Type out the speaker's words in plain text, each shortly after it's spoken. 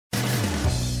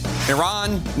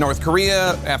Iran, North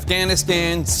Korea,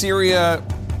 Afghanistan, Syria.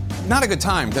 Not a good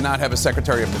time to not have a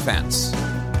Secretary of Defense.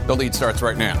 The lead starts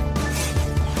right now.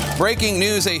 Breaking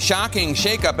news, a shocking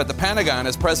shakeup at the Pentagon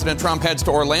as President Trump heads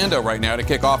to Orlando right now to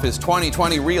kick off his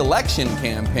 2020 re-election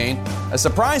campaign. A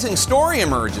surprising story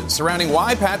emerges surrounding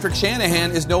why Patrick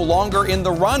Shanahan is no longer in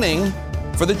the running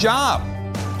for the job.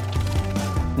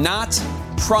 Not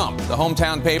Trump. The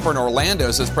hometown paper in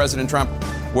Orlando says President Trump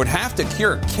would have to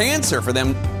cure cancer for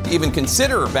them to even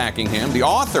consider backing him. The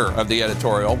author of the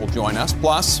editorial will join us.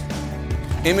 Plus,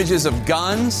 images of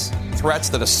guns, threats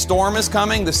that a storm is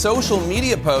coming, the social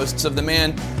media posts of the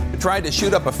man who tried to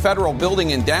shoot up a federal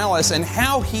building in Dallas, and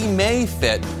how he may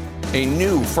fit a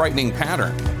new frightening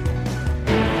pattern.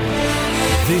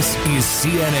 This is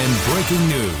CNN Breaking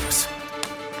News.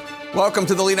 Welcome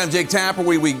to the lead. I'm Jake Tapper.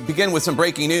 We begin with some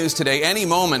breaking news today. Any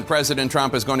moment, President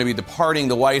Trump is going to be departing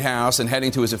the White House and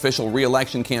heading to his official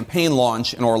re-election campaign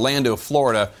launch in Orlando,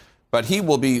 Florida. But he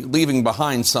will be leaving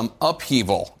behind some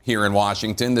upheaval here in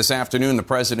Washington. This afternoon, the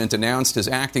president announced his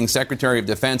acting Secretary of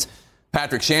Defense,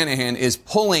 Patrick Shanahan, is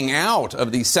pulling out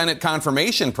of the Senate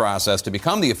confirmation process to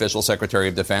become the official Secretary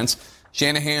of Defense.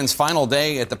 Shanahan's final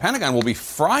day at the Pentagon will be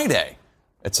Friday.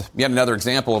 It's yet another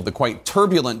example of the quite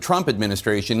turbulent Trump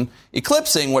administration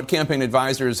eclipsing what campaign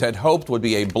advisors had hoped would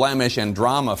be a blemish and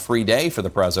drama-free day for the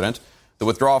president. The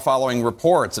withdrawal following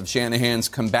reports of Shanahan's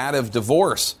combative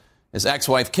divorce. His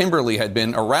ex-wife Kimberly had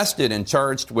been arrested and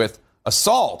charged with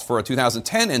assault for a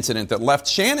 2010 incident that left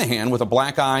Shanahan with a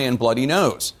black eye and bloody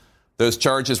nose. Those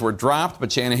charges were dropped,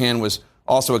 but Shanahan was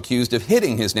also accused of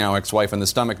hitting his now ex-wife in the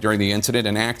stomach during the incident,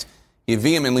 an act he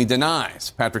vehemently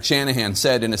denies. Patrick Shanahan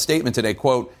said in a statement today,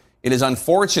 quote, "It is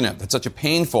unfortunate that such a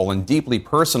painful and deeply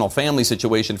personal family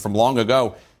situation from long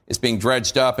ago is being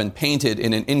dredged up and painted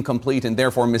in an incomplete and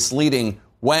therefore misleading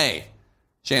way."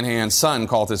 Shanahan's son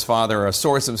called his father a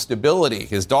source of stability.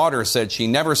 His daughter said she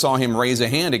never saw him raise a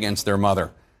hand against their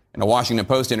mother. In a Washington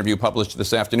Post interview published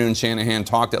this afternoon, Shanahan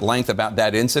talked at length about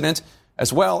that incident,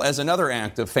 as well as another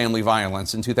act of family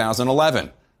violence in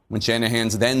 2011, when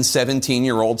Shanahan's then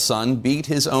 17-year-old son beat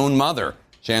his own mother,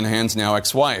 Shanahan's now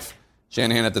ex-wife.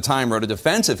 Shanahan at the time wrote a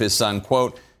defense of his son,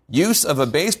 quote, "Use of a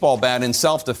baseball bat in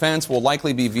self-defense will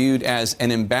likely be viewed as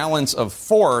an imbalance of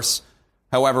force.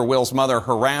 However, Will's mother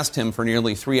harassed him for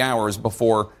nearly 3 hours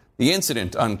before the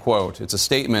incident," unquote. It's a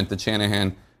statement that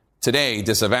Shanahan today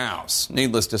disavows.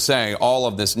 Needless to say, all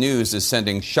of this news is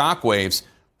sending shockwaves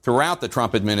throughout the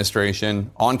Trump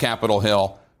administration, on Capitol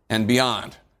Hill, and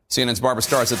beyond. CNN's Barbara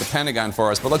Starr's at the Pentagon for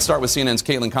us, but let's start with CNN's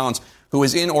Caitlin Collins, who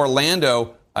is in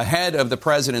Orlando ahead of the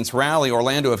president's rally.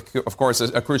 Orlando, of course,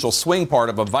 is a crucial swing part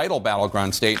of a vital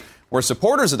battleground state where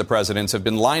supporters of the president's have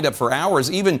been lined up for hours,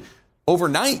 even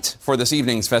overnight, for this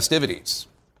evening's festivities.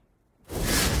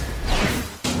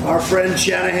 Our friend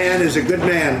Shanahan is a good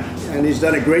man, and he's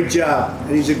done a great job,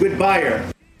 and he's a good buyer.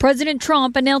 President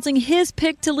Trump announcing his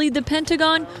pick to lead the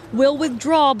Pentagon will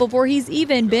withdraw before he's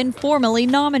even been formally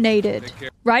nominated.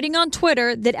 Writing on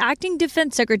Twitter that acting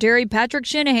Defense Secretary Patrick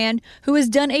Shanahan, who has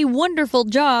done a wonderful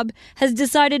job, has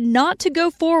decided not to go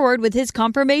forward with his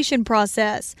confirmation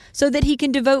process so that he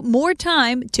can devote more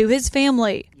time to his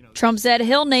family. Trump said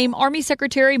he'll name Army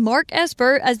Secretary Mark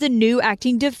Esper as the new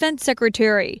acting Defense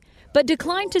Secretary, but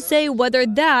declined to say whether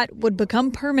that would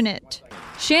become permanent.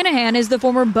 Shanahan is the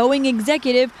former Boeing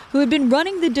executive who had been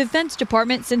running the Defense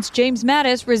Department since James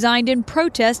Mattis resigned in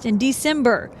protest in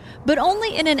December, but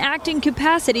only in an acting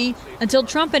capacity until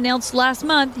Trump announced last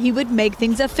month he would make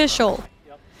things official.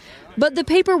 But the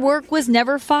paperwork was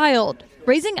never filed,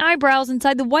 raising eyebrows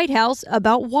inside the White House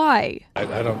about why.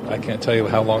 I can't tell you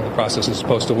how long the process is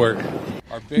supposed to work.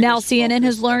 Now CNN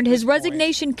has learned his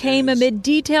resignation came amid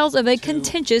details of a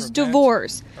contentious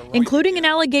divorce, including an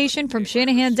allegation from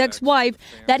Shanahan's ex-wife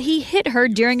that he hit her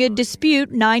during a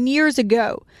dispute 9 years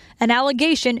ago, an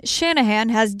allegation Shanahan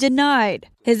has denied.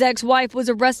 His ex-wife was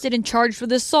arrested and charged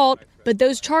with assault, but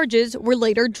those charges were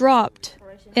later dropped.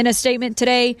 In a statement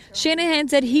today, Shanahan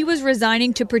said he was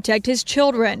resigning to protect his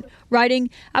children, writing,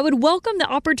 "I would welcome the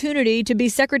opportunity to be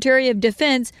Secretary of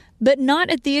Defense, but not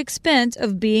at the expense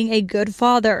of being a good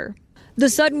father." The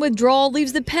sudden withdrawal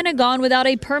leaves the Pentagon without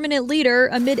a permanent leader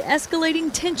amid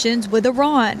escalating tensions with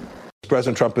Iran.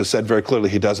 President Trump has said very clearly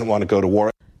he doesn't want to go to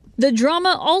war. The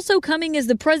drama also coming as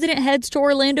the president heads to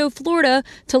Orlando, Florida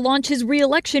to launch his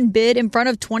re-election bid in front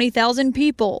of 20,000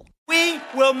 people. We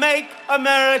will make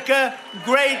America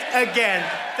great again.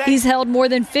 He's held more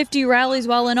than 50 rallies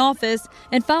while in office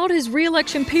and filed his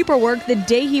re-election paperwork the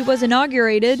day he was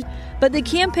inaugurated, but the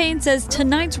campaign says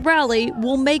tonight's rally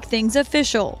will make things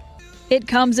official. It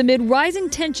comes amid rising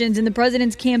tensions in the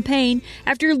president's campaign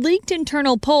after leaked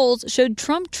internal polls showed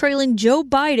Trump trailing Joe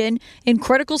Biden in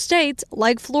critical states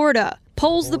like Florida.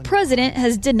 Polls the president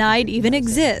has denied even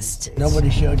exist. Nobody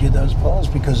showed you those polls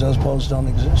because those polls don't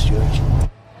exist, Judge.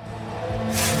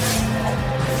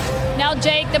 Now,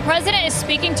 Jake, the president is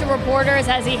speaking to reporters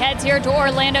as he heads here to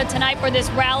Orlando tonight for this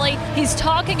rally. He's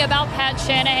talking about Pat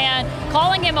Shanahan,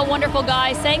 calling him a wonderful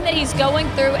guy, saying that he's going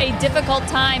through a difficult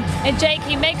time. And, Jake,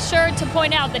 he makes sure to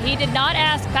point out that he did not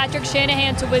ask Patrick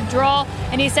Shanahan to withdraw.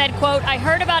 And he said, quote, "I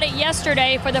heard about it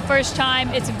yesterday for the first time.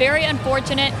 It's very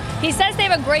unfortunate." He says they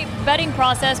have a great vetting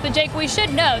process. But, Jake, we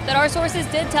should note that our sources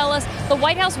did tell us the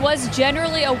White House was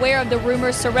generally aware of the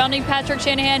rumors surrounding Patrick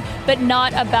Shanahan, but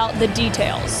not about the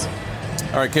details.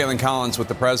 All right, Caitlin Collins with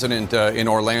the president in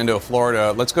Orlando,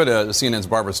 Florida. Let's go to CNN's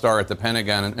Barbara Starr at the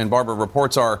Pentagon. And Barbara,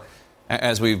 reports are,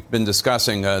 as we've been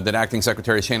discussing, that Acting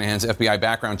Secretary Shanahan's FBI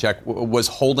background check was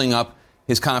holding up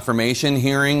his confirmation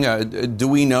hearing. Do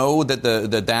we know that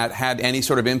that had any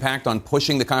sort of impact on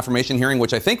pushing the confirmation hearing,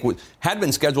 which I think had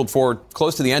been scheduled for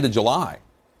close to the end of July?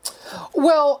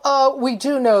 Well, we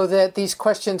do know that these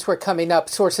questions were coming up.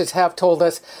 Sources have told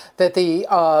us that the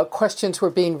questions were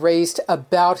being raised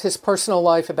about his personal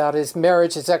life, about his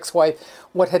marriage, his ex-wife,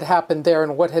 what had happened there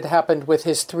and what had happened with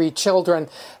his 3 children,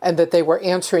 and that they were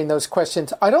answering those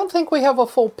questions. I don't think we have a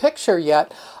full picture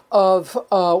yet of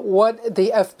what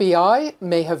the FBI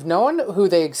may have known, who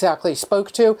they exactly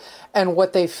spoke to, and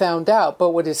what they found out. But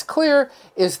what is clear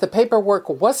is the paperwork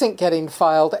wasn't getting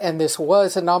filed, and this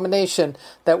was a nomination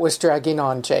that was dragging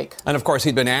on, Jake. And, of course,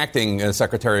 he'd been acting as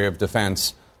Secretary of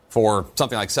Defense for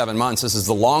something like 7 months. This is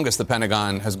the longest the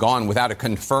Pentagon has gone without a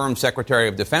confirmed Secretary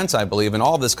of Defense, I believe. And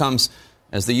all of this comes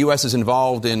as the U.S. is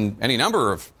involved in any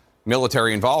number of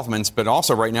military involvements, but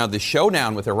also right now the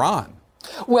showdown with Iran.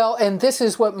 Well, and this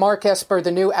is what Mark Esper,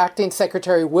 the new acting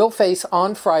secretary, will face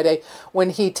on Friday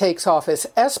when he takes office.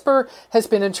 Esper has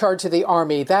been in charge of the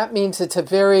Army. That means it's a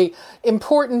very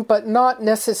important but not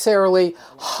necessarily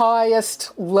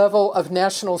highest level of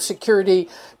national security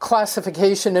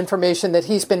classification information that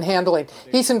he's been handling.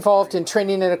 He's involved in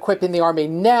training and equipping the Army.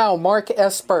 Now, Mark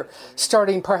Esper,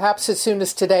 starting perhaps as soon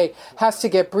as today, has to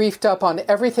get briefed up on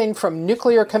everything from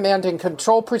nuclear command and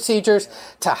control procedures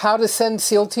to how to send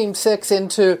SEAL Team 6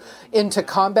 into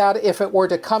combat if it were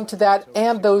to come to that,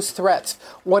 and those threats.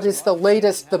 What is the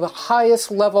latest, the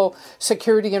highest level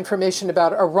security information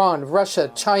about Iran,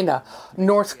 Russia, China,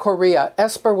 North Korea?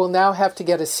 Esper will now have to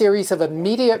get a series of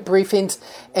immediate briefings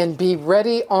and be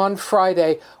ready on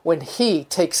Friday when he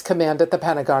takes command at the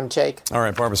Pentagon, Jake. All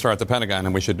right, Barbara Starr at the Pentagon,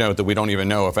 and we should note that we don't even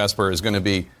know if Esper is going to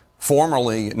be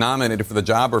formally nominated for the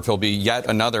job or if he'll be yet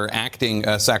another acting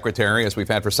secretary, as we've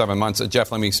had for 7 months.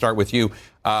 Jeff, let me start with you.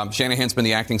 Shanahan's been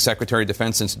the acting Secretary of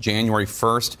Defense since January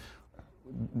 1st.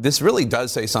 This really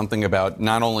does say something about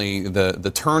not only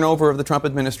the turnover of the Trump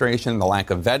administration, the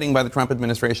lack of vetting by the Trump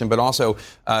administration, but also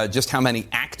just how many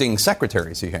acting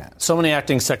secretaries he has. So many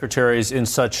acting secretaries in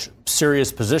such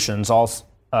serious positions. All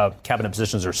cabinet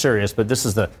positions are serious, but this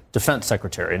is the defense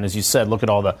secretary. And as you said, look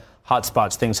at all the hot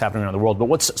spots, things happening around the world. But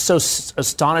what's so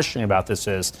astonishing about this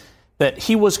is that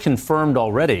he was confirmed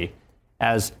already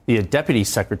as the deputy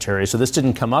secretary. So this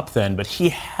didn't come up then, but he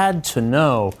had to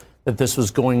know that this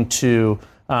was going to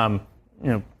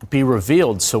be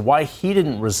revealed. So why he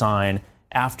didn't resign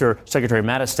after Secretary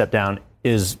Mattis stepped down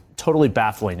is totally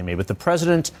baffling to me. But the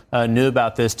president knew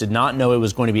about this, did not know it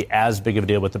was going to be as big of a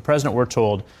deal. But the president, we're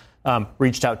told,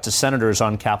 reached out to senators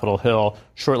on Capitol Hill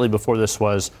shortly before this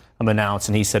was announced,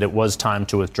 and he said it was time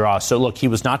to withdraw. So, look, he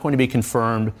was not going to be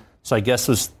confirmed. So I guess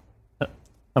this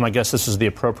was the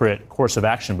appropriate course of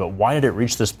action. But why did it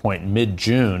reach this point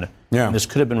mid-June? Yeah. And this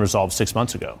could have been resolved 6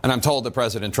 months ago. And I'm told that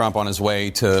President Trump, on his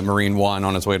way to Marine One,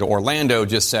 on his way to Orlando,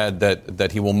 just said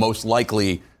that he will most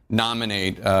likely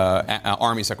nominate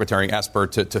Army Secretary Esper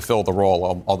to fill the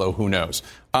role, although who knows.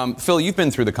 Phil, you've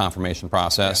been through the confirmation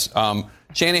process. Yeah.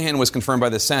 Shanahan was confirmed by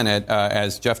the Senate,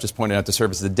 as Jeff just pointed out, to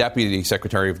serve as the Deputy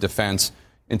Secretary of Defense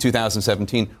in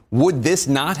 2017. Would this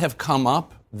not have come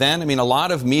up then? I mean, a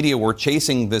lot of media were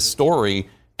chasing this story,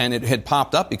 and it had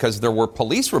popped up because there were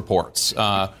police reports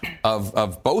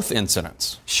of both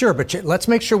incidents. Sure, but let's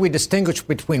make sure we distinguish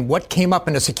between what came up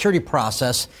in a security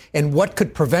process and what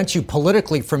could prevent you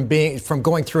politically from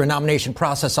going through a nomination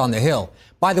process on the Hill.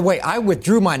 By the way, I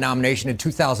withdrew my nomination in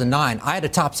 2009. I had a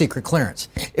top secret clearance.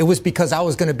 It was because I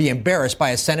was going to be embarrassed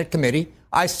by a Senate committee.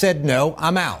 I said, no,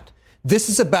 I'm out. This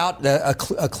is about a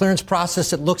clearance process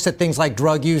that looks at things like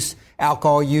drug use,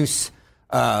 alcohol use,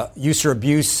 use or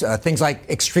abuse, things like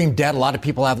extreme debt. A lot of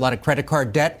people have a lot of credit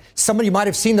card debt. Somebody might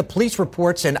have seen the police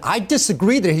reports, and I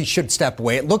disagree that he should step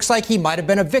away. It looks like he might have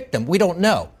been a victim. We don't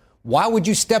know. Why would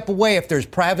you step away if there's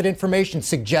private information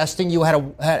suggesting you had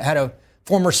a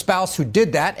former spouse who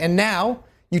did that, and now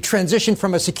you transition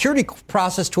from a security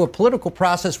process to a political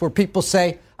process where people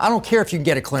say, I don't care if you can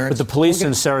get a clearance. But the police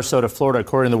in Sarasota, Florida,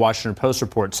 according to the Washington Post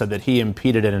report, said that he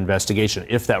impeded an investigation,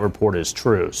 if that report is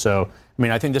true. So, I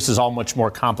mean, I think this is all much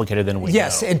more complicated than we know.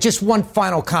 Yes, and just one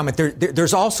final comment.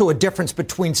 There's also a difference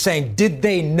between saying, did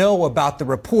they know about the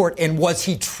report, and was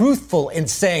he truthful in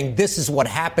saying this is what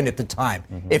happened at the time?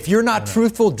 Mm-hmm. If you're not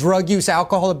truthful, drug use,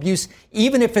 alcohol abuse,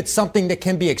 even if it's something that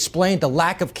can be explained, the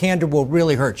lack of candor will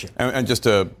really hurt you. And just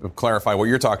to clarify, what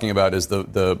you're talking about is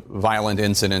the violent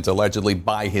incident allegedly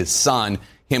by his son,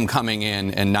 him coming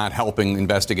in and not helping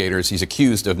investigators. He's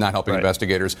accused of not helping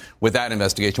investigators with that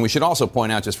investigation. We should also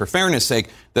point out, just for fairness' sake,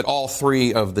 that all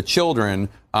three of the children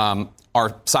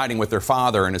are siding with their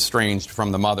father and estranged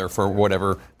from the mother for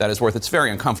whatever that is worth. It's very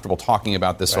uncomfortable talking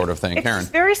about this sort of thing. Karen. It's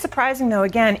very surprising, though,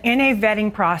 again, in a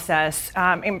vetting process,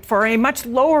 for a much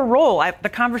lower role, the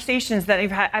conversations that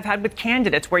I've had with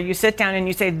candidates where you sit down and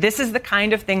you say, this is the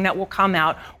kind of thing that will come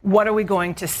out. What are we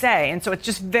going to say? And so it's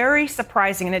just very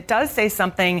surprising. And it does say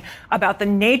something about the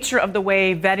nature of the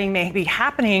way vetting may be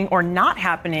happening or not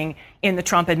happening in the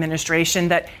Trump administration,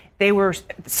 that they were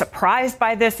surprised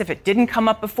by this if it didn't come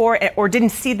up before, or didn't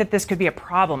see that this could be a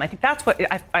problem. I think that's what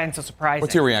I find so surprising.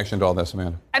 What's your reaction to all this,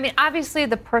 Amanda? I mean, obviously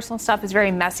the personal stuff is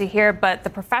very messy here, but the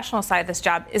professional side of this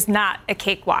job is not a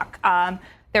cakewalk.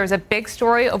 There was a big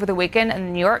story over the weekend in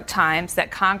the New York Times that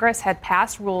Congress had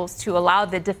passed rules to allow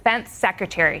the Defense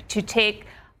Secretary to take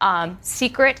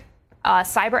secret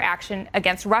cyber action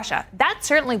against Russia. That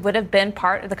certainly would have been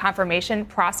part of the confirmation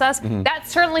process. Mm-hmm. That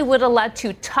certainly would have led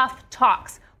to tough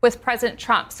talks with President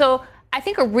Trump. So I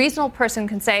think a reasonable person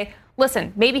can say,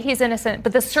 listen, maybe he's innocent,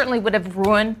 but this certainly would have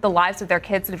ruined the lives of their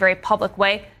kids in a very public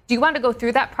way. Do you want to go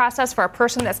through that process for a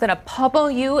person that's going to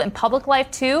pummel you in public life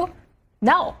too?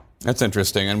 No. That's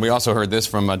interesting. And we also heard this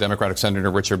from Democratic Senator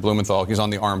Richard Blumenthal. He's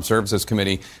on the Armed Services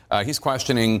Committee. He's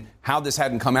questioning how this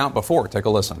hadn't come out before. Take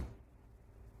a listen.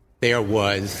 There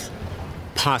was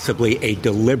possibly a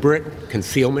deliberate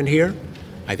concealment here.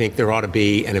 I think there ought to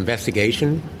be an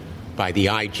investigation by the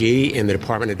IG in the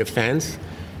Department of Defense.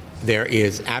 There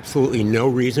is absolutely no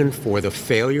reason for the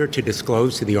failure to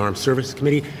disclose to the Armed Services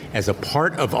Committee as a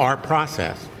part of our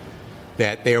process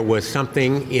that there was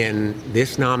something in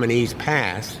this nominee's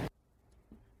past.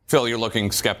 Phil, you're looking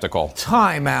skeptical.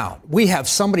 Time out. We have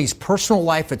somebody's personal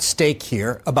life at stake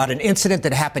here about an incident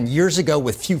that happened years ago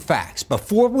with few facts.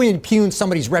 Before we impugn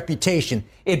somebody's reputation,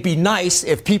 it'd be nice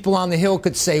if people on the Hill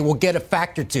could say, we'll get a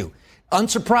fact or two.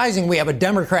 Unsurprising, we have a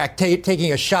Democrat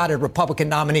taking a shot at a Republican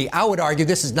nominee. I would argue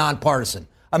this is nonpartisan.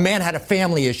 A man had a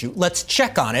family issue. Let's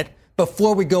check on it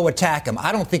before we go attack him.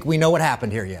 I don't think we know what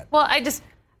happened here yet. Well,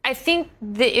 I think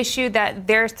the issue that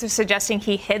they're suggesting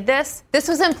he hid this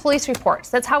was in police reports.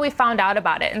 That's how we found out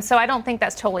about it. And so I don't think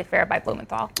that's totally fair by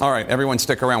Blumenthal. All right, everyone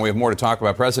stick around. We have more to talk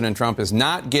about. President Trump is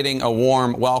not getting a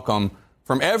warm welcome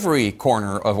from every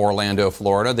corner of Orlando,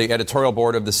 Florida. The editorial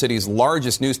board of the city's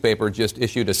largest newspaper just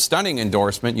issued a stunning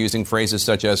endorsement using phrases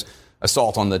such as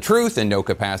assault on the truth and no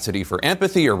capacity for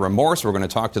empathy or remorse. We're going to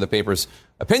talk to the paper's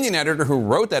opinion editor who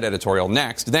wrote that editorial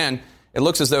next. Then it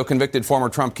looks as though convicted former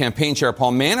Trump campaign chair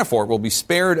Paul Manafort will be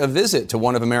spared a visit to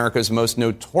one of America's most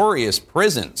notorious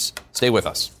prisons. Stay with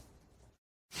us.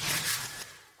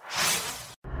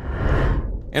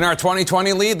 In our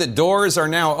 2020 lead, the doors are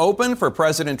now open for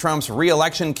President Trump's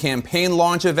re-election campaign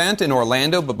launch event in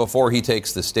Orlando. But before he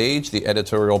takes the stage, the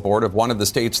editorial board of one of the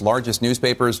state's largest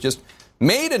newspapers just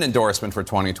made an endorsement for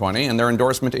 2020. And their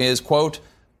endorsement is, quote,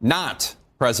 not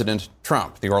President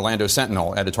Trump. The Orlando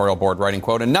Sentinel editorial board writing,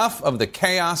 quote, enough of the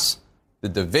chaos, the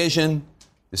division,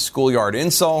 the schoolyard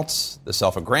insults, the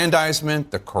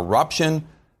self-aggrandizement, the corruption,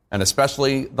 and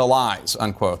especially the lies,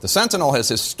 unquote. The Sentinel has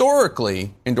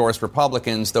historically endorsed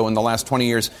Republicans, though in the last 20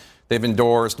 years, they've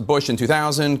endorsed Bush in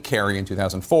 2000, Kerry in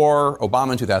 2004,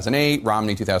 Obama in 2008,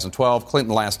 Romney 2012,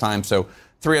 Clinton last time. So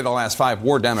 3 of the last 5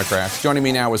 were Democrats. Joining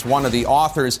me now is one of the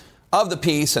authors of the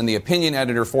piece and the opinion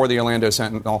editor for the Orlando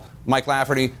Sentinel, Mike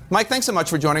Lafferty. Mike, thanks so much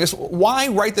for joining us. Why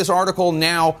write this article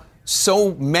now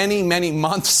so many, many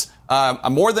months,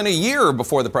 more than a year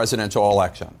before the presidential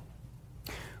election?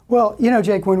 Well, you know,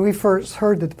 Jake, when we first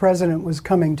heard that the president was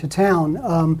coming to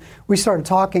town, we started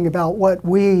talking about what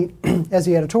we, as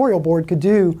the editorial board, could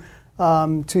do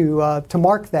to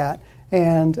mark that.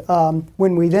 And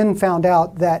when we then found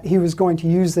out that he was going to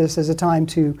use this as a time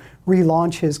to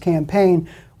relaunch his campaign,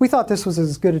 we thought this was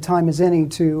as good a time as any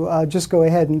to just go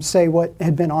ahead and say what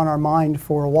had been on our mind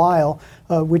for a while,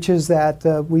 which is that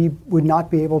we would not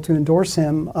be able to endorse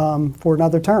him for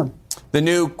another term. The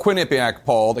new Quinnipiac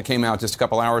poll that came out just a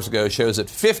couple hours ago shows that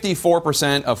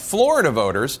 54% of Florida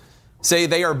voters say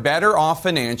they are better off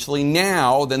financially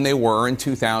now than they were in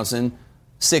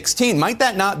 2016. Might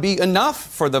that not be enough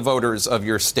for the voters of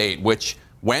your state, which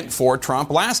went for Trump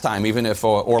last time, even if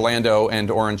Orlando and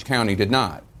Orange County did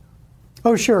not?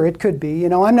 Oh, sure, it could be.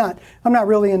 I'm not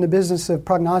really in the business of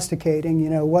prognosticating.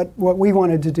 What we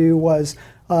wanted to do was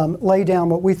lay down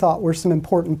what we thought were some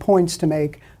important points to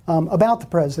make about the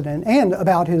president and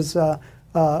about his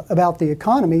about the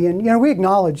economy. And we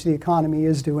acknowledge the economy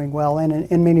is doing well, and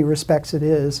in many respects it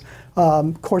is.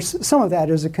 Of course, some of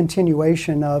that is a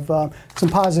continuation of some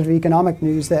positive economic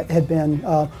news that had been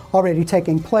already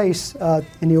taking place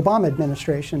in the Obama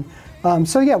administration.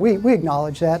 So yeah, we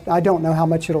acknowledge that. I don't know how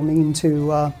much it'll mean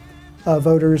to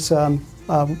voters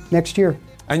next year.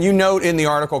 And you note in the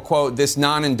article, quote, this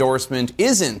non-endorsement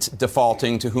isn't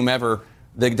defaulting to whomever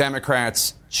the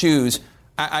Democrats choose.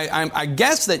 I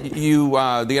guess that you,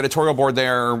 the editorial board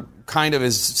there, kind of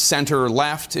is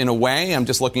center-left in a way. I'm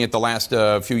just looking at the last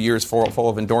few years full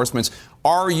of endorsements.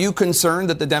 Are you concerned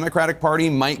that the Democratic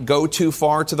Party might go too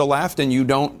far to the left and you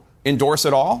don't endorse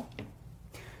at all?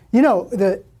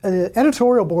 The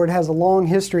editorial board has a long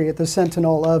history at the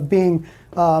Sentinel of being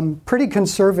pretty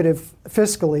conservative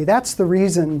fiscally. That's the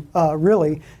reason,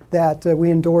 really, that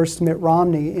we endorsed Mitt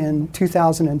Romney in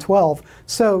 2012.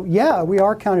 So, yeah, we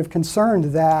are kind of concerned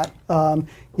that,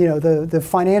 the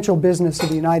financial business of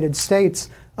the United States,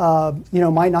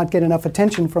 might not get enough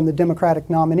attention from the Democratic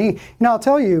nominee. I'll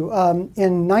tell you,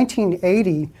 in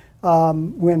 1980,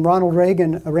 when Ronald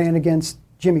Reagan ran against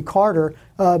Jimmy Carter,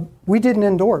 we didn't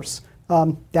endorse.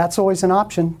 That's always an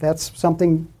option. That's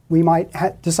something we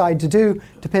might decide to do,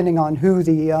 depending on who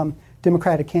the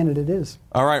Democratic candidate is.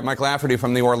 All right, Mike Lafferty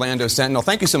from the Orlando Sentinel.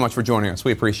 Thank you so much for joining us.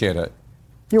 We appreciate it.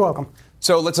 You're welcome.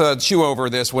 So let's chew over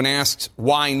this. When asked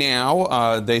why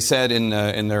now, they said in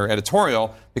their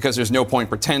editorial, because there's no point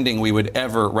pretending we would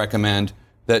ever recommend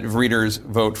that readers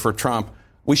vote for Trump.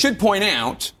 We should point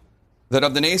out that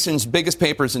of the nation's biggest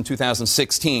papers in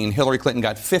 2016, Hillary Clinton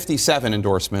got 57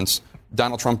 endorsements.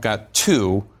 Donald Trump got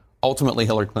 2. Ultimately,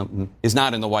 Hillary Clinton is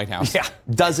not in the White House. Yeah.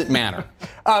 Does it matter?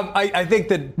 I think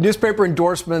that newspaper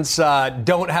endorsements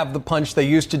don't have the punch they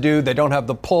used to do. They don't have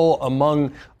the pull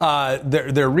among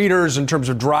their readers in terms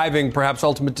of driving perhaps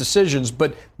ultimate decisions.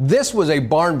 But this was a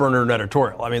barn burner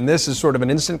editorial. I mean, this is sort of an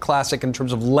instant classic in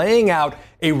terms of laying out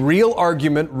a real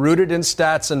argument rooted in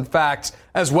stats and facts,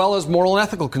 as well as moral and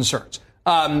ethical concerns.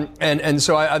 And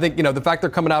so I think, the fact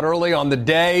they're coming out early on the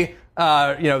day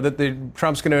that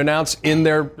Trump's going to announce in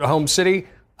their home city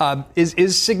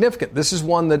is significant. This is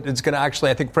one that is going to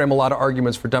actually, I think, frame a lot of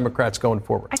arguments for Democrats going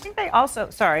forward. I think they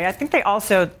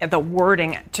also, the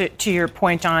wording to your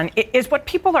point, John, is what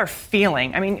people are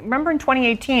feeling. I mean, remember in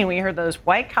 2018, we heard those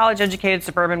white college-educated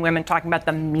suburban women talking about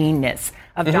the meanness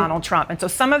of Donald Trump. And so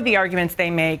some of the arguments they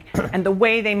make and the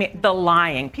way they make the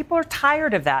lying, people are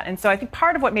tired of that. And so I think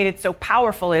part of what made it so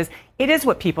powerful is it is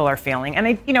what people are feeling.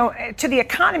 And to the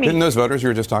economy. Didn't those voters you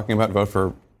were just talking about vote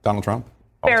for Donald Trump?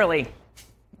 Barely.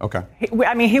 Okay.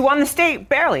 He won the state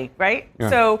barely, right? Yeah.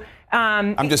 So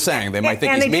I'm just saying they might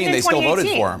think he's mean. They still voted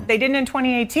for him. They didn't in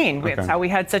 2018. Okay. That's how we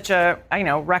had such a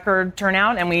record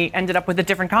turnout, and we ended up with a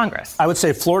different Congress. I would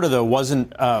say Florida, though,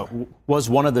 was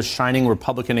one of the shining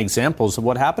Republican examples of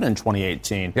what happened in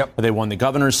 2018. Yep. They won the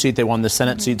governor's seat, they won the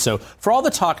Senate seat. So for all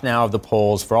the talk now of the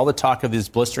polls, for all the talk of these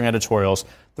blistering editorials,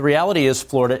 the reality is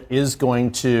Florida is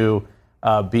going to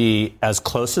be as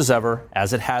close as ever,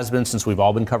 as it has been since we've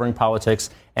all been covering politics,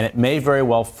 and it may very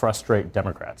well frustrate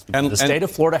Democrats. The state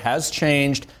of Florida has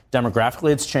changed.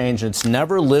 Demographically, it's changed. It's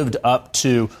never lived up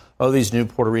to, these new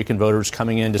Puerto Rican voters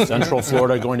coming into Central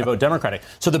Florida going to vote Democratic.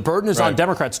 So the burden is on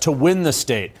Democrats to win the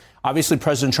state. Obviously,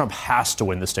 President Trump has to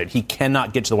win the state. He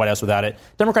cannot get to the White House without it.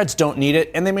 Democrats don't need it,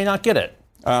 and they may not get it.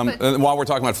 While we're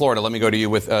talking about Florida, let me go to you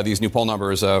with these new poll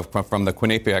numbers from the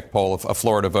Quinnipiac poll of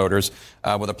Florida voters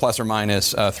with a plus or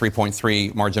minus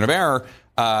 3.3 margin of error.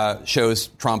 Shows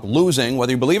Trump losing,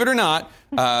 whether you believe it or not,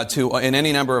 in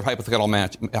any number of hypothetical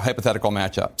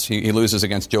matchups. He loses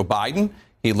against Joe Biden.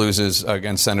 He loses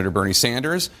against Senator Bernie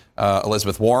Sanders,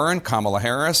 Elizabeth Warren, Kamala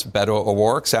Harris, Beto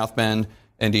O'Rourke, South Bend,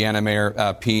 Indiana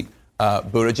Mayor Pete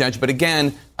Buttigieg. But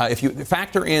again, if you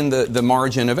factor in the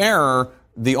margin of error,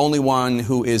 the only one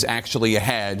who is actually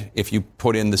ahead, if you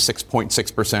put in the 6.6%,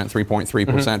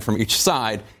 3.3% from each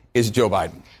side, is Joe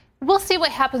Biden. We'll see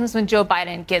what happens when Joe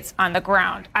Biden gets on the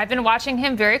ground. I've been watching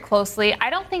him very closely. I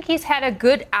don't think he's had a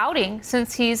good outing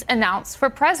since he's announced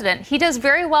for president. He does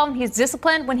very well and he's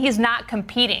disciplined when he's not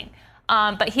competing.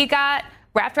 But he got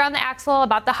wrapped around the axle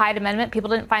about the Hyde Amendment. People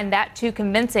didn't find that too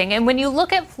convincing. And when you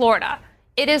look at Florida,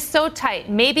 it is so tight.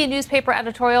 Maybe a newspaper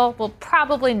editorial will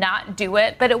probably not do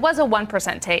it, but it was a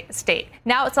 1% state.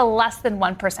 Now it's a less than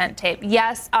 1% tape.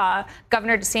 Yes,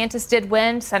 Governor DeSantis did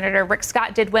win. Senator Rick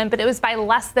Scott did win, but it was by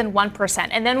less than 1%.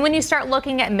 And then when you start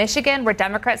looking at Michigan, where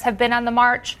Democrats have been on the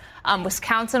march,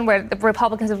 Wisconsin, where the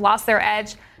Republicans have lost their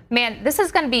edge, man, this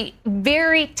is going to be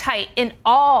very tight in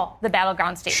all the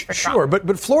battleground states for Trump. Sure,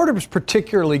 but Florida was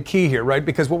particularly key here, right?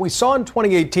 Because what we saw in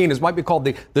 2018 is might be called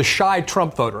the shy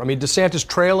Trump voter. I mean, DeSantis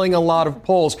trailing a lot of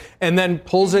polls and then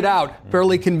pulls it out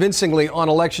fairly convincingly on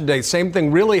Election Day. Same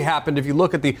thing really happened if you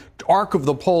look at the arc of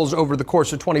the polls over the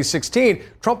course of 2016.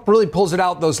 Trump really pulls it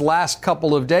out those last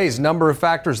couple of days, number of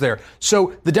factors there.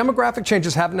 So the demographic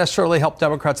changes haven't necessarily helped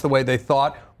Democrats the way they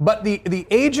thought. But the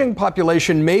aging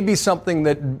population may be something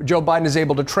that Joe Biden is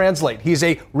able to translate. He's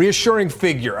a reassuring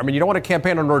figure. I mean, you don't want to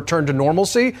campaign on a return to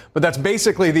normalcy, but that's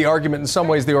basically the argument in some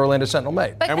ways the Orlando Sentinel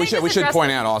made. And we should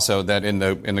point out also that in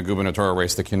the gubernatorial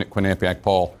race, the Quinnipiac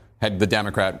poll had the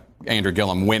Democrat Andrew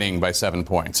Gillum winning by 7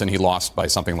 points, and he lost by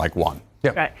something like 1.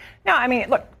 Yep. Right. No, I mean,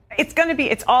 look.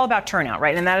 It's all about turnout,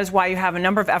 right? And that is why you have a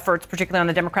number of efforts, particularly on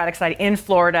the Democratic side in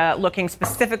Florida, looking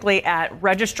specifically at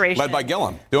registration. Led by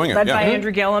Gillum, doing it. Led by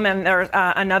Andrew Gillum, and there's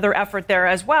another effort there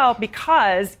as well,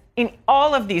 because in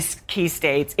all of these key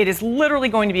states, it is literally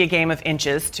going to be a game of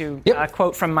inches, to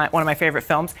quote from one of my favorite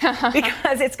films,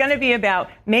 because it's going to be about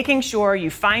making sure you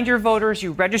find your voters,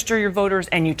 you register your voters,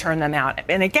 and you turn them out.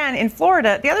 And again, in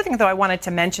Florida, the other thing, though, I wanted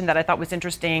to mention that I thought was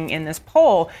interesting in this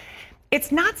poll, it's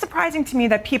not surprising to me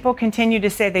that people continue to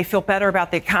say they feel better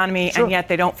about the economy, and yet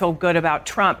they don't feel good about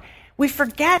Trump. We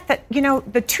forget that,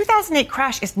 the 2008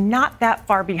 crash is not that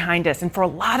far behind us. And for a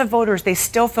lot of voters, they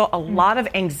still feel a lot of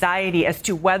anxiety as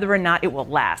to whether or not it will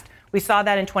last. We saw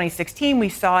that in 2016. We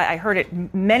saw it, I heard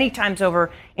it many times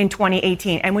over in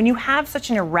 2018. And when you have such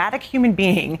an erratic human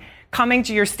being coming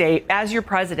to your state as your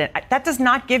president, that does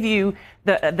not give you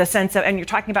the sense of, and you're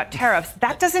talking about tariffs,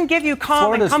 that doesn't give you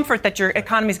calm and comfort that your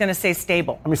economy is going to stay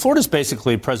stable. I mean, Florida's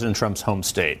basically President Trump's home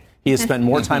state. He has spent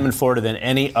more time in Florida than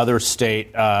any other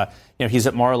state. He's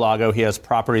at Mar-a-Lago. He has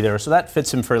property there, so that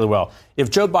fits him fairly well. If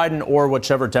Joe Biden or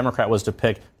whichever Democrat was to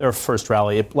pick their first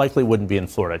rally, it likely wouldn't be in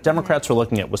Florida. Democrats are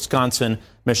looking at Wisconsin,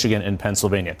 Michigan, and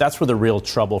Pennsylvania. That's where the real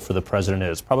trouble for the president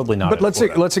is. Probably not. But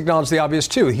let's acknowledge the obvious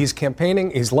too. He's campaigning.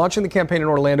 He's launching the campaign in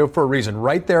Orlando for a reason.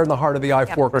 Right there in the heart of the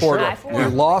I-4 corridor. He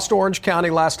lost Orange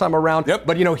County last time around. Yep.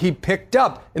 But he picked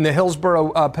up in the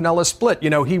Hillsborough Pinellas split.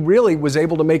 He really was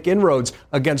able to make inroads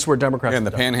against where Democrats. In the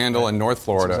Panhandle in North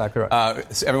Florida. That's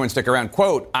exactly right. Everyone stick around.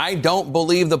 Quote, I don't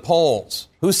believe the polls.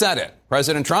 Who said it?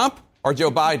 President Trump or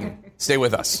Joe Biden? Stay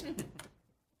with us.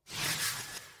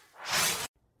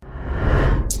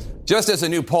 Just as a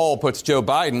new poll puts Joe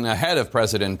Biden ahead of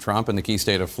President Trump in the key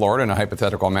state of Florida in a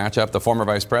hypothetical matchup, the former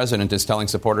vice president is telling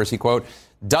supporters he, quote,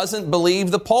 doesn't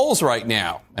believe the polls right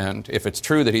now. And if it's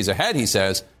true that he's ahead, he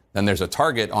says, then there's a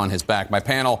target on his back. My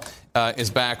panel is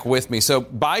back with me. So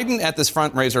Biden at this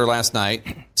fundraiser last night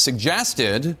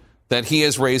suggested that he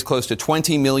has raised close to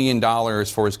 $20 million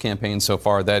for his campaign so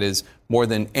far. That is more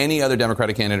than any other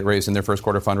Democratic candidate raised in their first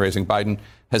quarter fundraising. Biden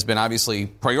has been obviously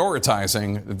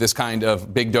prioritizing this kind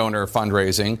of big donor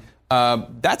fundraising.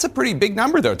 That's a pretty big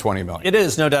number, though, $20 million. It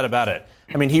is, no doubt about it.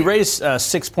 I mean, he raised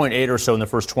 6.8 or so in the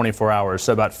first 24 hours,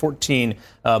 so about 14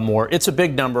 more. It's a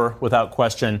big number, without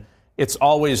question. It's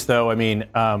always, though,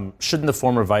 shouldn't the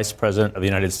former vice president of the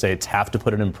United States have to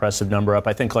put an impressive number up?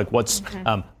 I think what's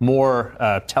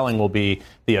more telling will be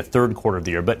the third quarter of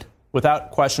the year. But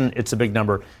without question, it's a big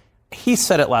number. He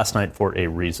said it last night for a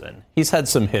reason. He's had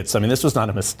some hits. I mean, this was not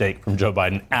a mistake from Joe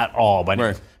Biden at all.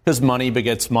 Because money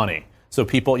begets money. So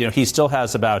people, he still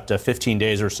has about 15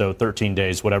 days or so, 13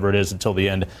 days, whatever it is, until the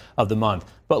end of the month.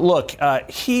 But look,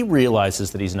 he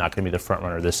realizes that he's not going to be the front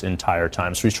runner this entire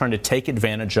time. So he's trying to take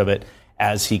advantage of it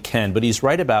as he can. But he's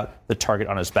right about the target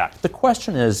on his back. The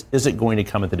question is it going to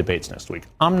come at the debates next week?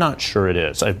 I'm not sure it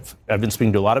is. I've been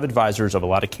speaking to a lot of advisors of a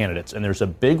lot of candidates, and there's a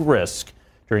big risk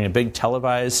during a big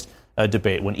televised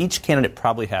debate when each candidate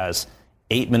probably has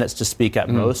 8 minutes to speak at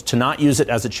most, to not use it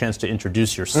as a chance to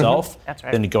introduce yourself,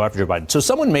 than to go after Joe Biden. So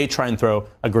someone may try and throw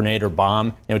a grenade or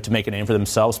bomb, to make a name for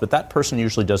themselves, but that person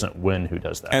usually doesn't win who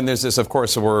does that. And there's this, of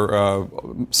course,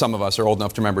 some of us are old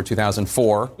enough to remember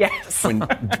 2004. Yes. When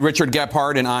Richard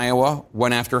Gephardt in Iowa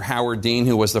went after Howard Dean,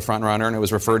 who was the front runner, and it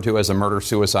was referred to as a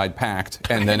murder-suicide pact.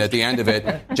 And then at the end of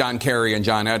it, John Kerry and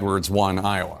John Edwards won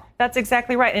Iowa. That's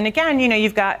exactly right. And again,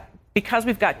 because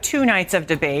we've got 2 nights of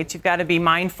debates, you've got to be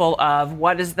mindful of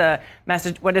what is the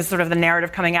message, what is sort of the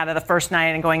narrative coming out of the first night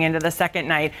and going into the second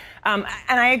night. And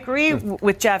I agree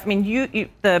with Jeff. I mean,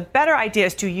 the better idea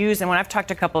is to use, and when I've talked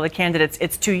to a couple of the candidates,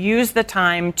 it's to use the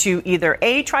time to either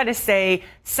try to say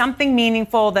something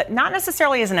meaningful that not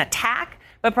necessarily is an attack,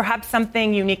 but perhaps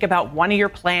something unique about one of your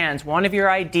plans, one of your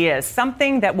ideas,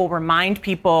 something that will remind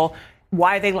people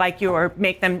why they like you or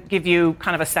make them give you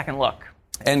kind of a second look.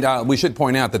 And we should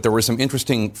point out that there were some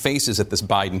interesting faces at this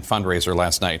Biden fundraiser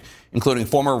last night, including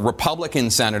former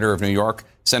Republican Senator of New York,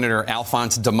 Senator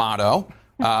Alphonse D'Amato,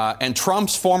 and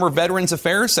Trump's former Veterans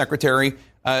Affairs Secretary,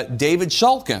 David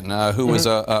Shulkin, who was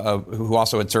who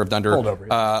also had served under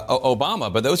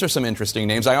Obama. But those are some interesting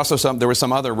names. There was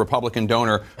some other Republican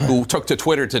donor who took to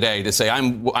Twitter today to say,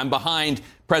 I'm behind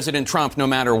President Trump no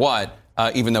matter what.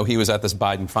 Even though he was at this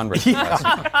Biden fundraiser.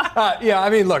 I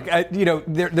mean, look,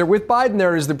 they're with Biden.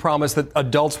 There is the promise that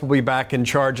adults will be back in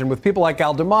charge, and with people like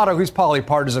Al D'Amato, who's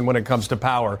polypartisan when it comes to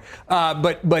power.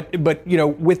 But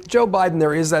with Joe Biden,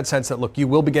 there is that sense that look, you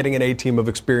will be getting an A-team of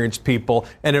experienced people,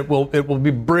 and it will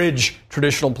be bridge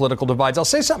traditional political divides. I'll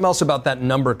say something else about that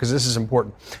number because this is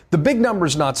important. The big number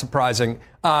is not surprising.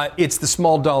 It's the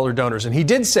small dollar donors. And he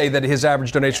did say that his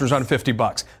average donation was around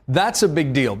 $50. That's a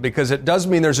big deal because it does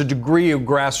mean there's a degree of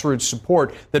grassroots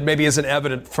support that maybe isn't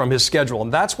evident from his schedule.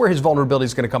 And that's where his vulnerability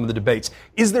is going to come in the debates.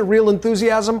 Is there real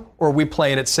enthusiasm or are we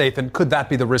playing it safe? And could that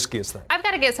be the riskiest thing? I've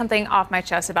got to get something off my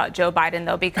chest about Joe Biden,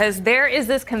 though, because there is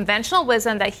this conventional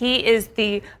wisdom that he is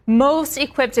the most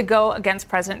equipped to go against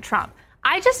President Trump.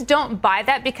 I just don't buy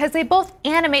that because they both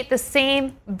animate the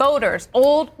same voters,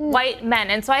 old white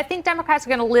men. And so I think Democrats are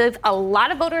going to leave a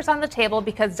lot of voters on the table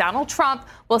because Donald Trump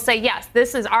will say, yes,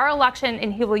 this is our election,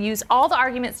 and he will use all the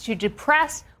arguments to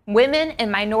depress women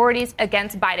and minorities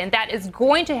against Biden. That is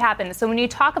going to happen. So when you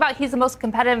talk about he's the most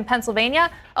competitive in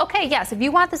Pennsylvania, okay, yes, if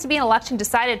you want this to be an election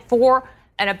decided for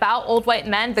and about old white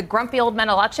men, the grumpy old men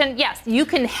election, yes, you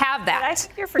can have that.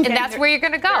 And that's where you're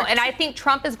going to go. And I think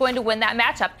Trump is going to win that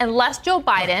matchup unless Joe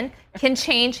Biden can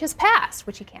change his past,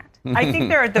 which he can't. I think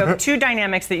there are the 2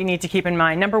 dynamics that you need to keep in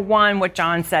mind. Number one, what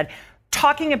John said,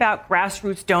 talking about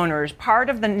grassroots donors, part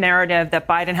of the narrative that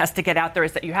Biden has to get out there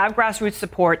is that you have grassroots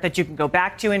support that you can go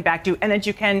back to, and that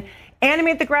you can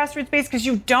animate the grassroots base because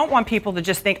you don't want people to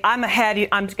just think, I'm ahead,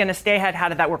 I'm just going to stay ahead. How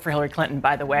did that work for Hillary Clinton,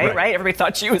 by the way, right? Everybody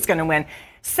thought she was going to win.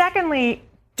 Secondly,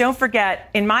 don't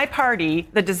forget, in my party,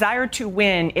 the desire to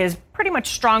win is pretty much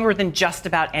stronger than just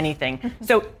about anything.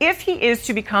 So if he is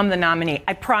to become the nominee,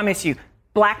 I promise you,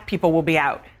 black people will be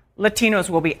out. Latinos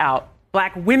will be out.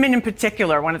 Black women in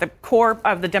particular, one of the core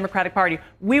of the Democratic Party,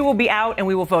 we will be out and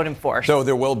we will vote him for. So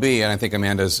there will be, and I think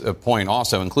Amanda's point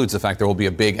also includes the fact there will be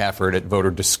a big effort at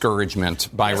voter discouragement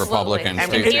by Republicans.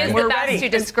 And he is the best to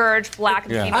discourage black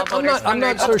and female voters. I'm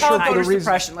not so sure for the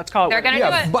reason. Let's call it. They're going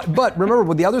to do it. But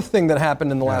remember, the other thing that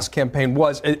happened in the last campaign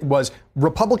was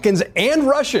Republicans and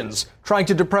Russians trying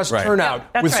to depress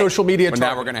turnout with social media. But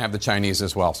now we're going to have the Chinese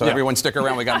as well. So everyone stick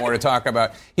around. We got more to talk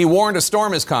about. He warned a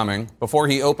storm is coming before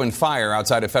he opened fire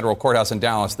outside a federal courthouse in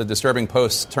Dallas. The disturbing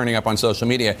posts turning up on social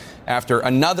media after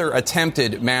another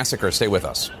attempted massacre. Stay with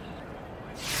us.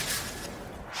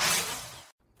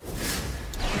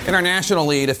 In our national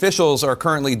lead, officials are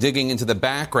currently digging into the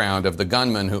background of the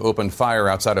gunman who opened fire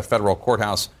outside a federal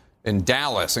courthouse in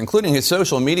Dallas, including his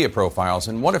social media profiles.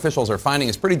 And what officials are finding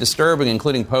is pretty disturbing,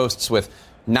 including posts with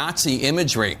Nazi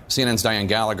imagery. CNN's Diane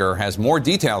Gallagher has more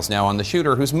details now on the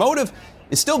shooter, whose motive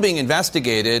is still being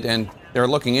investigated, and they're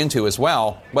looking into as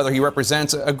well whether he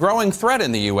represents a growing threat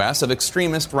in the U.S. of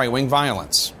extremist right-wing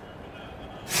violence.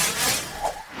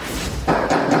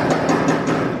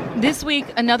 This week,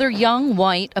 another young,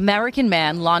 white American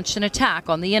man launched an attack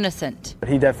on the innocent.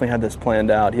 He definitely had this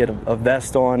planned out. He had a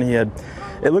vest on.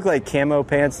 It looked like camo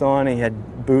pants on. He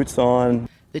had boots on.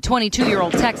 The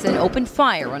 22-year-old Texan opened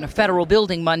fire on a federal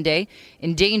building Monday,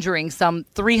 endangering some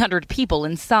 300 people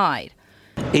inside.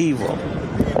 Evil.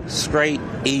 Straight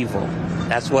evil.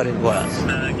 That's what it was.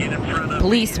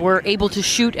 Police were able to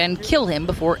shoot and kill him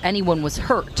before anyone was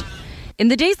hurt. In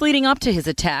the days leading up to his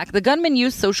attack, the gunman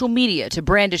used social media to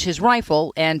brandish his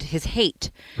rifle and his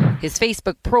hate. His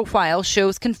Facebook profile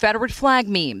shows Confederate flag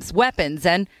memes, weapons,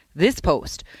 and this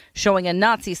post showing a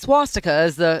Nazi swastika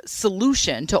as the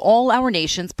solution to all our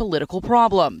nation's political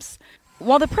problems.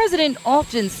 While the president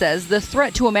often says the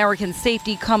threat to American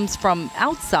safety comes from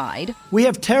outside, We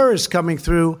have terrorists coming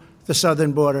through the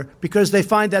southern border because they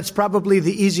find that's probably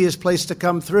the easiest place to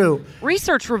come through.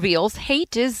 Research reveals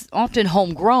hate is often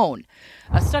homegrown.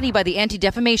 A study by the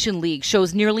Anti-Defamation League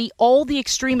shows nearly all the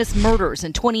extremist murders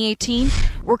in 2018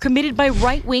 were committed by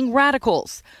right-wing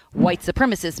radicals, white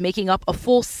supremacists making up a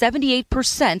full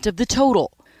 78% of the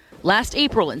total. Last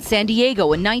April in San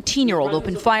Diego, a 19-year-old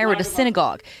opened fire at a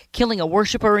synagogue, killing a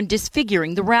worshiper and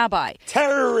disfiguring the rabbi.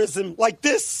 Terrorism like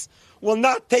this will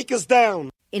not take us down.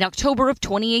 In October of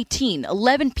 2018,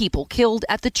 11 people killed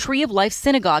at the Tree of Life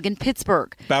Synagogue in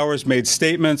Pittsburgh. Bowers made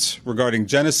statements regarding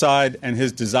genocide and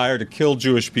his desire to kill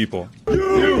Jewish people. In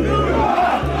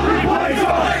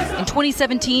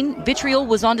 2017, vitriol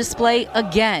was on display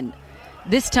again,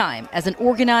 this time as an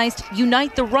organized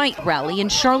Unite the Right rally in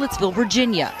Charlottesville,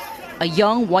 Virginia. A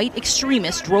young white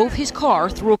extremist drove his car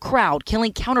through a crowd,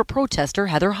 killing counter-protester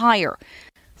Heather Heyer.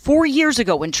 4 years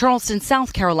ago in Charleston,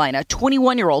 South Carolina,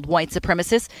 21-year-old white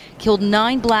supremacist killed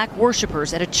 9 black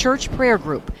worshipers at a church prayer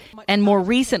group. And more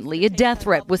recently, a death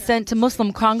threat was sent to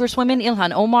Muslim Congresswomen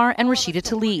Ilhan Omar and Rashida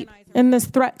Tlaib. In this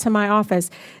threat to my office,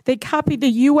 they copied the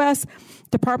U.S.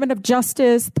 Department of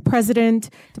Justice, the president.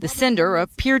 The sender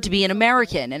appeared to be an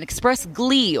American and expressed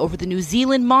glee over the New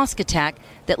Zealand mosque attack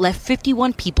that left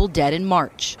 51 people dead in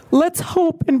March. Let's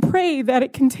hope and pray that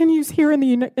it continues here in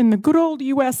the good old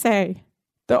USA.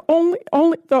 The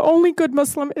only good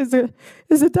Muslim is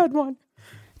a dead one.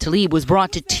 Tlaib was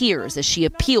brought to tears as she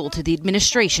appealed to the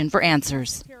administration for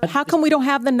answers. How come we don't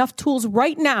have enough tools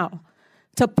right now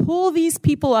to pull these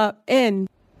people up in?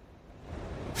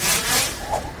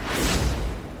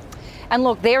 And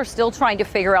look, they are still trying to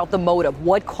figure out the motive,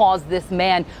 what caused this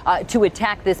man to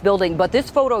attack this building. But this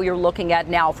photo you're looking at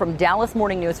now from Dallas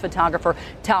Morning News photographer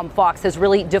Tom Fox has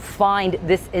really defined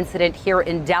this incident here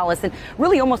in Dallas and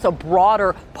really almost a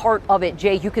broader part of it.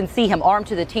 Jay, you can see him armed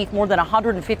to the teeth, more than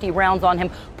 150 rounds on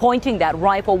him, pointing that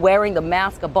rifle, wearing the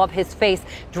mask above his face,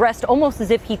 dressed almost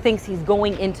as if he thinks he's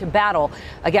going into battle.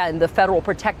 Again, the Federal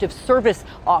Protective Service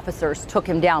officers took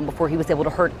him down before he was able to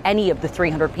hurt any of the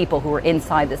 300 people who were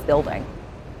inside this building.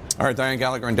 All right, Diane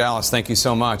Gallagher in Dallas, thank you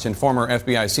so much. And former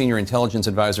FBI senior intelligence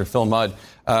advisor Phil Mudd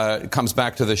comes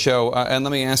back to the show. And let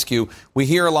me ask you, we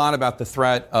hear a lot about the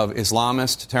threat of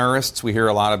Islamist terrorists. We hear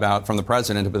a lot about, from the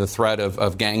president, about the threat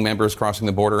of gang members crossing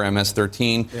the border,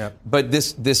 MS-13. Yep. But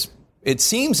this it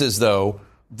seems as though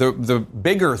the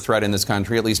bigger threat in this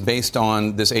country, at least based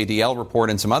on this ADL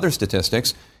report and some other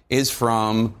statistics, is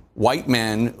from white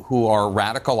men who are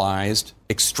radicalized,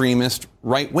 extremist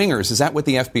right-wingers. Is that what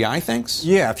the FBI thinks?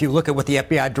 Yeah, if you look at what the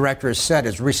FBI director has said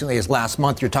as recently as last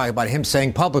month, you're talking about him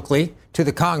saying publicly to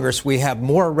the Congress, we have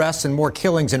more arrests and more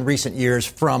killings in recent years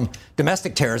from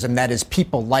domestic terrorism, that is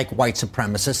people like white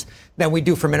supremacists, than we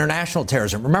do from international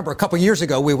terrorism. Remember, a couple years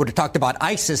ago, we would have talked about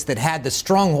ISIS that had the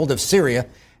stronghold of Syria.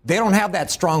 They don't have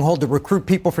that stronghold to recruit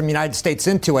people from the United States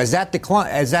into. As that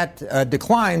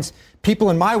declines, people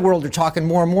in my world are talking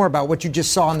more and more about what you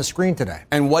just saw on the screen today.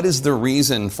 And what is the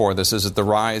reason for this? Is it the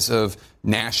rise of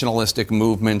nationalistic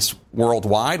movements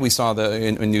worldwide? We saw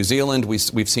in New Zealand.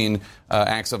 We've seen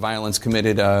acts of violence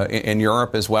committed in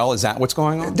Europe as well. Is that what's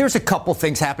going on? There's a couple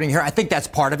things happening here. I think that's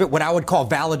part of it. What I would call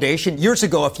validation. Years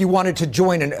ago, if you wanted to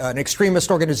join an extremist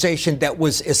organization that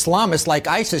was Islamist like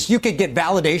ISIS, you could get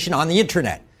validation on the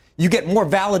internet. You get more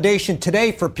validation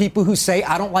today for people who say,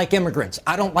 I don't like immigrants.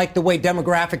 I don't like the way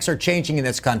demographics are changing in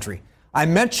this country. I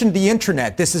mentioned the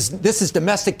internet. This is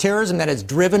domestic terrorism that is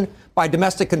driven by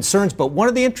domestic concerns. But one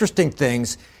of the interesting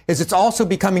things is it's also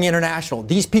becoming international.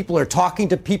 These people are talking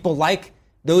to people like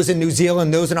those in New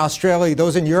Zealand, those in Australia,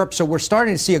 those in Europe. So we're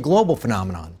starting to see a global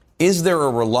phenomenon. Is there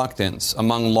a reluctance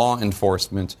among law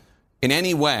enforcement in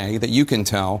any way that you can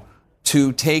tell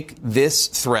to take this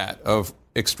threat of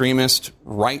extremist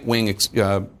right-wing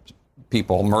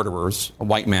people, murderers,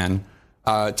 white men,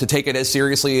 to take it as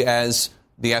seriously as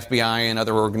the FBI and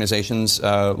other organizations,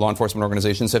 law enforcement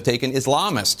organizations, have taken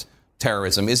Islamist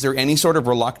terrorism? Is there any sort of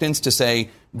reluctance to say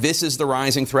this is the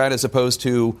rising threat as opposed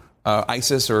to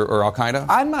ISIS or Al-Qaeda?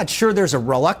 I'm not sure there's a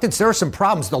reluctance. There are some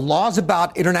problems. The laws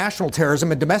about international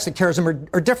terrorism and domestic terrorism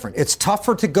are different. It's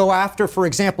tougher to go after, for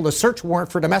example, a search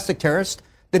warrant for domestic terrorists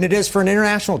than it is for an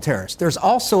international terrorist. There's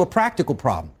also a practical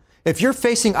problem. If you're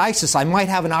facing ISIS, I might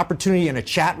have an opportunity in a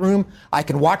chat room. I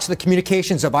can watch the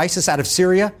communications of ISIS out of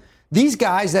Syria. These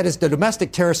guys, that is the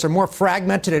domestic terrorists, are more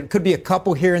fragmented. It could be a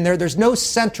couple here and there. There's no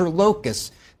center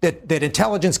locus that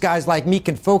intelligence guys like me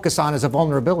can focus on as a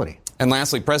vulnerability. And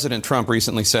lastly, President Trump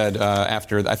recently said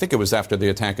after the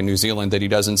attack in New Zealand that he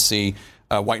doesn't see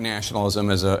white nationalism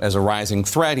as a rising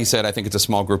threat. He said, I think it's a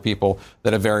small group of people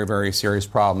that have very, very serious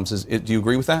problems. Do you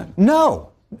agree with that? No.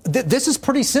 this is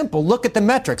pretty simple. Look at the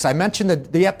metrics. I mentioned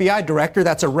the FBI director.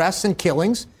 That's arrests and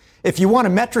killings. If you want a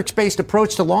metrics-based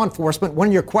approach to law enforcement, one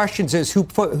of your questions is who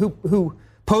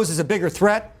poses a bigger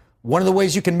threat. One of the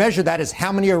ways you can measure that is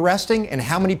how many are arresting and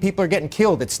how many people are getting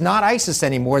killed. It's not ISIS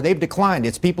anymore. They've declined.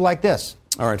 It's people like this.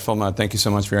 All right, Phil Mudd, thank you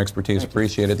so much for your expertise.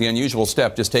 Appreciate it. The unusual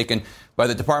step just taken by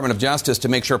the Department of Justice to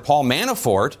make sure Paul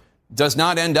Manafort does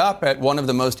not end up at one of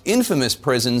the most infamous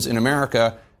prisons in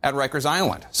America at Rikers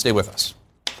Island. Stay with us.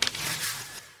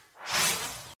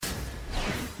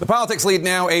 The politics lead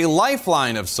now, a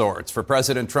lifeline of sorts for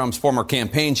President Trump's former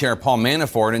campaign chair, Paul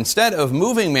Manafort. Instead of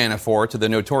moving Manafort to the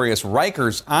notorious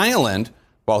Rikers Island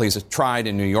while he's tried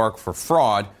in New York for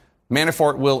fraud,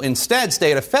 Manafort will instead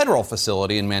stay at a federal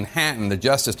facility in Manhattan, the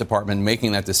Justice Department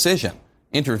making that decision,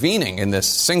 intervening in this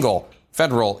single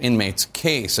federal inmate's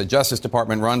case, a Justice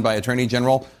Department run by Attorney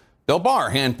General Bill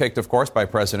Barr, handpicked, of course, by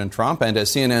President Trump. And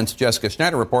as CNN's Jessica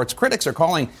Schneider reports, critics are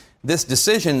calling this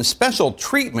decision special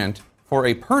treatment for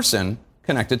a person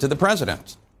connected to the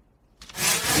president.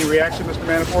 Any reaction, Mr.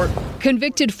 Manafort?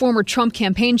 Convicted former Trump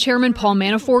campaign chairman Paul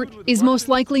Manafort is most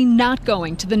likely not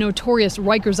going to the notorious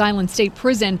Rikers Island State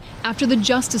Prison after the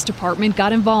Justice Department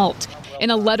got involved. In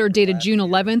a letter dated June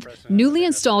 11th, newly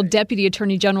installed Deputy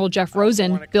Attorney General Jeff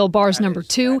Rosen, Bill Barr's number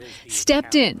 2,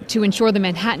 stepped in to ensure the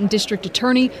Manhattan District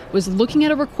Attorney was looking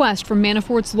at a request from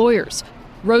Manafort's lawyers.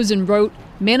 Rosen wrote,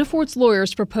 Manafort's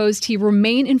lawyers proposed he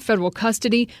remain in federal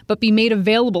custody but be made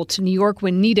available to New York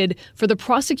when needed for the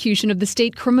prosecution of the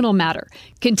state criminal matter.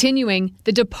 Continuing,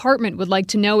 the department would like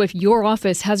to know if your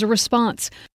office has a response.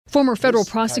 Former federal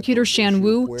prosecutor Shan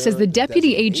Wu says the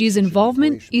deputy AG's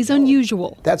involvement is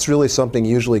unusual. That's really something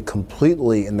usually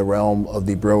completely in the realm of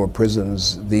the Bureau of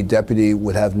Prisons. The deputy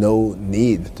would have no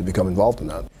need to become involved in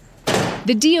that.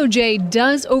 The DOJ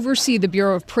does oversee the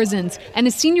Bureau of Prisons, and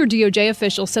a senior DOJ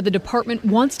official said the department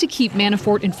wants to keep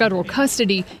Manafort in federal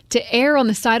custody to err on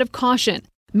the side of caution.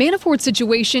 Manafort's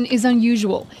situation is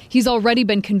unusual. He's already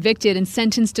been convicted and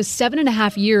sentenced to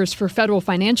 7.5 years for federal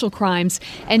financial crimes,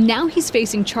 and now he's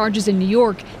facing charges in New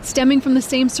York stemming from the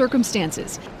same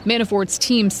circumstances. Manafort's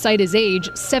team cite his age,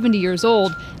 70 years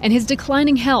old, and his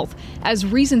declining health as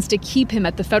reasons to keep him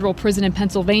at the federal prison in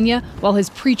Pennsylvania while his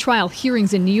pretrial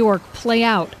hearings in New York play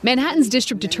out. Manhattan's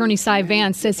District Attorney Cy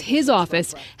Vance says his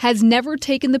office has never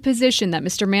taken the position that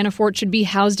Mr. Manafort should be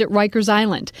housed at Rikers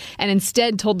Island, and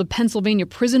instead told the Pennsylvania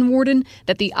prison warden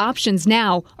that the options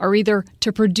now are either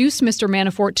to produce Mr.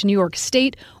 Manafort to New York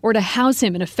State or to house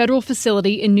him in a federal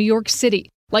facility in New York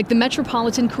City, like the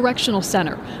Metropolitan Correctional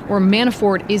Center, where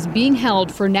Manafort is being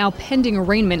held for now pending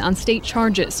arraignment on state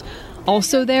charges.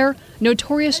 Also there,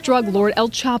 notorious drug lord El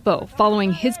Chapo,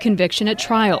 following his conviction at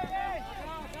trial.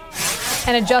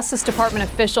 And a Justice Department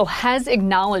official has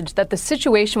acknowledged that the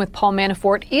situation with Paul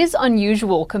Manafort is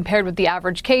unusual compared with the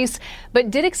average case,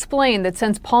 but did explain that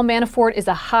since Paul Manafort is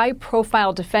a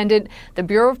high-profile defendant, the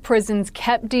Bureau of Prisons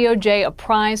kept DOJ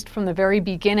apprised from the very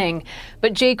beginning.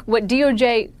 But Jake, what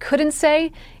DOJ couldn't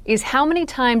say is how many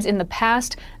times in the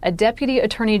past a deputy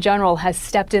attorney general has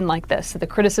stepped in like this. So the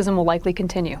criticism will likely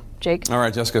continue. Jake? All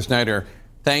right, Jessica Schneider.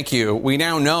 Thank you. We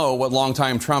now know what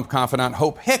longtime Trump confidant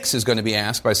Hope Hicks is going to be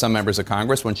asked by some members of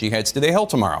Congress when she heads to the Hill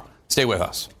tomorrow. Stay with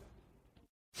us.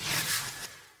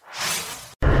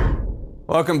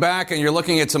 Welcome back, and you're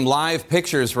looking at some live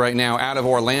pictures right now out of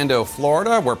Orlando,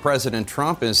 Florida, where President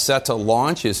Trump is set to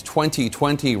launch his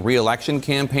 2020 re-election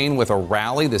campaign with a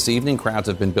rally this evening. Crowds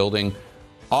have been building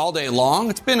all day long.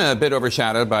 It's been a bit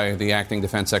overshadowed by the acting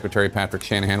Defense Secretary Patrick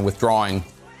Shanahan withdrawing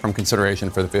from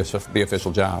consideration for the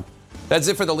official job. That's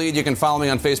it for The Lead. You can follow me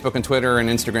on Facebook and Twitter and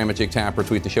Instagram at Jake Tapper.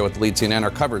 Tweet the show at The Lead CNN.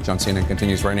 Our coverage on CNN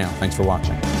continues right now. Thanks for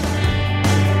watching.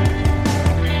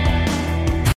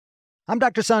 I'm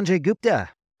Dr. Sanjay Gupta,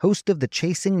 host of the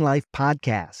Chasing Life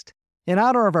podcast. In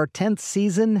honor of our 10th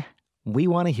season, we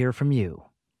want to hear from you.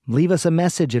 Leave us a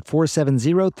message at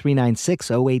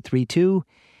 470-396-0832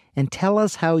 and tell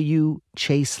us how you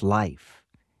chase life.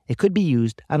 It could be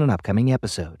used on an upcoming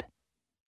episode.